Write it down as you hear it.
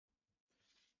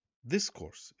This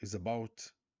course is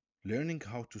about learning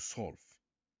how to solve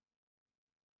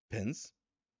pens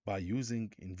by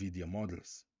using Nvidia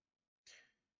Modulus.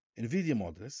 Nvidia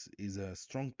Modulus is a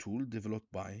strong tool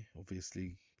developed by,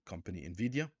 obviously, company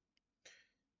Nvidia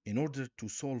in order to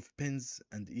solve pens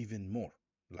and even more,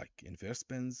 like inverse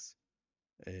pens,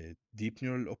 deep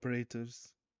neural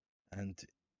operators, and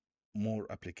more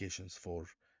applications for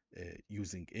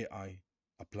using AI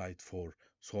applied for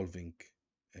solving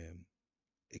um,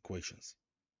 equations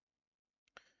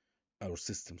or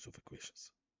systems of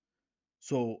equations.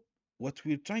 So what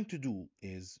we're trying to do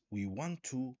is we want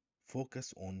to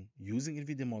focus on using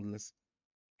NVIDIA models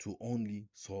to only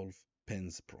solve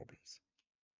pens problems.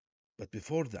 But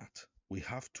before that, we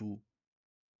have to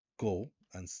go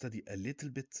and study a little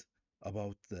bit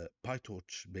about the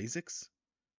PyTorch basics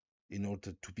in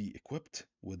order to be equipped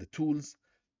with the tools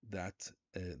that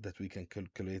we can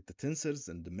calculate the tensors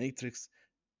and the matrix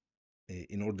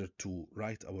in order to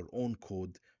write our own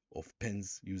code of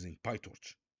pens using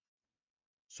PyTorch.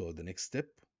 So the next step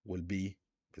will be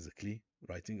basically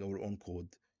writing our own code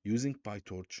using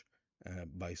PyTorch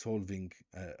by solving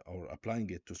or applying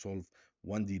it to solve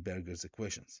 1D Berger's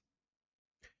equations.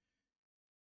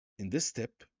 In this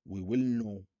step, we will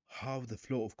know how the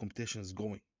flow of computation is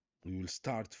going. We will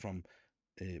start from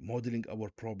modeling our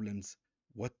problems.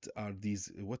 What are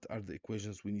the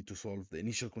equations we need to solve? The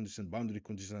initial condition, boundary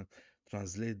condition,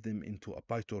 translate them into a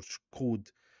PyTorch code,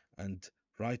 and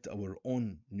write our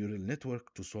own neural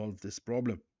network to solve this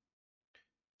problem.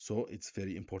 So it's a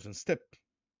very important step.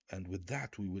 And with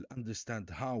that, we will understand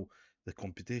how the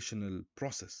computational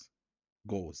process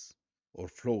goes or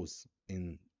flows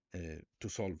in to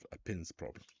solve a pins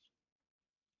problem.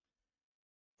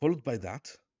 Followed by that,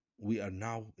 we are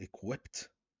now equipped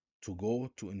to go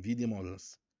to NVIDIA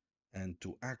models and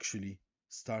to actually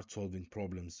start solving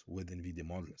problems with NVIDIA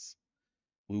models.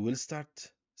 We will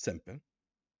start simple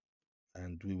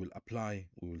and we will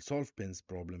solve pins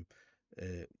problem.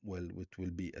 Well, it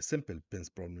will be a simple pins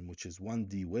problem, which is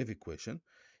 1D wave equation,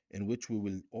 in which we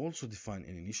will also define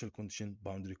an initial condition,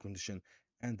 boundary condition,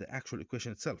 and the actual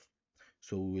equation itself.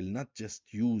 So we will not just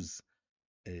use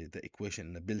the equation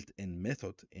in a built-in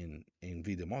method in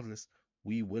NVIDIA models.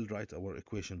 We will write our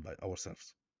equation by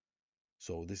ourselves.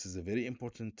 So this is a very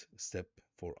important step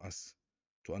for us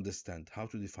to understand how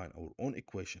to define our own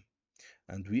equation.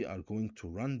 And we are going to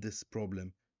run this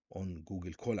problem on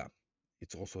Google Colab.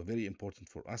 It's also very important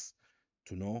for us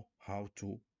to know how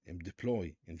to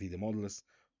deploy NVIDIA models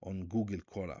on Google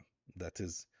Colab. That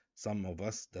is, some of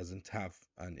us doesn't have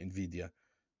an NVIDIA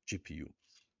GPU.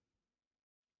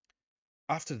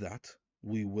 After that,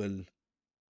 we will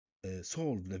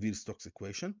solve Navier-Stokes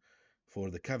equation for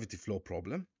the cavity flow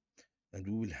problem, and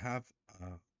we will have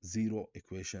a zero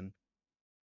equation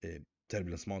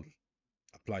turbulence model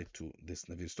applied to this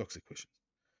Navier-Stokes equation.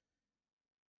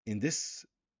 In this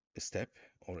step,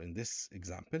 or in this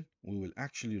example, we will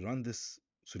actually run this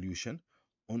solution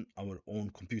on our own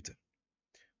computer.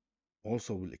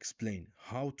 Also, we'll explain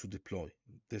how to deploy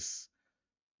this,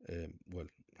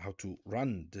 how to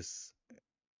run this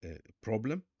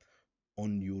problem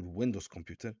on your Windows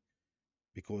computer,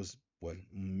 because, well,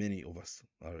 many of us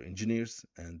are engineers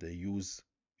and they use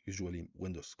usually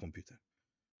Windows computer.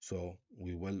 So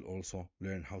we will also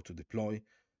learn how to deploy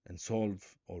and solve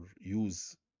or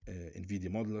use NVIDIA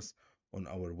Modulus on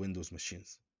our Windows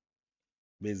machines,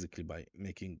 basically by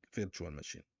making virtual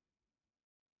machine.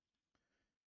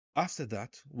 After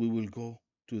that, we will go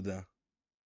to the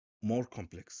more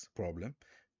complex problem,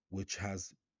 which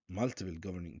has multiple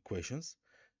governing equations.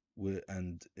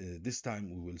 And this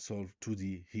time we will solve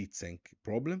 2D heatsink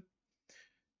problem.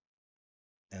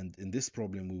 And in this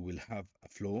problem, we will have a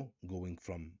flow going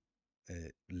from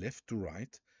left to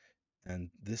right, and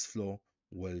this flow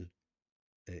will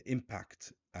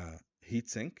impact a heat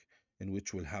sink in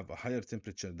which will have a higher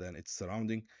temperature than its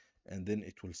surrounding, and then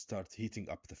it will start heating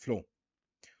up the flow.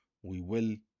 We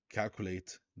will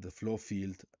calculate the flow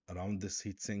field around this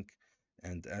heat sink,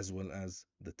 and as well as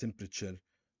the temperature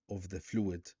of the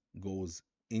fluid goes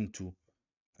into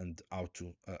and out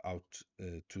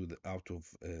of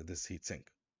this heat sink.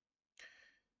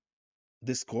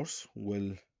 This course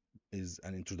is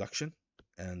an introduction,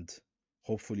 and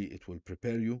hopefully it will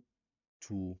prepare you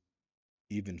to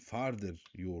even further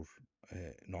your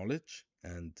knowledge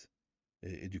and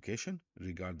education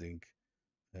regarding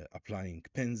applying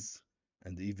pins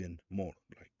and even more.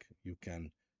 Like, you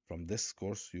can, from this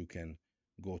course, you can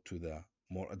go to the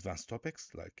more advanced topics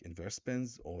like inverse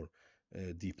pins or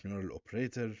deep neural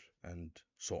operator and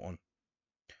so on.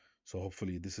 So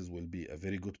hopefully will be a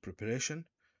very good preparation,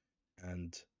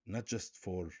 and not just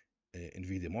for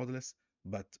NVIDIA Modulus,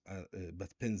 but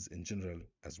pins in general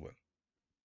as well.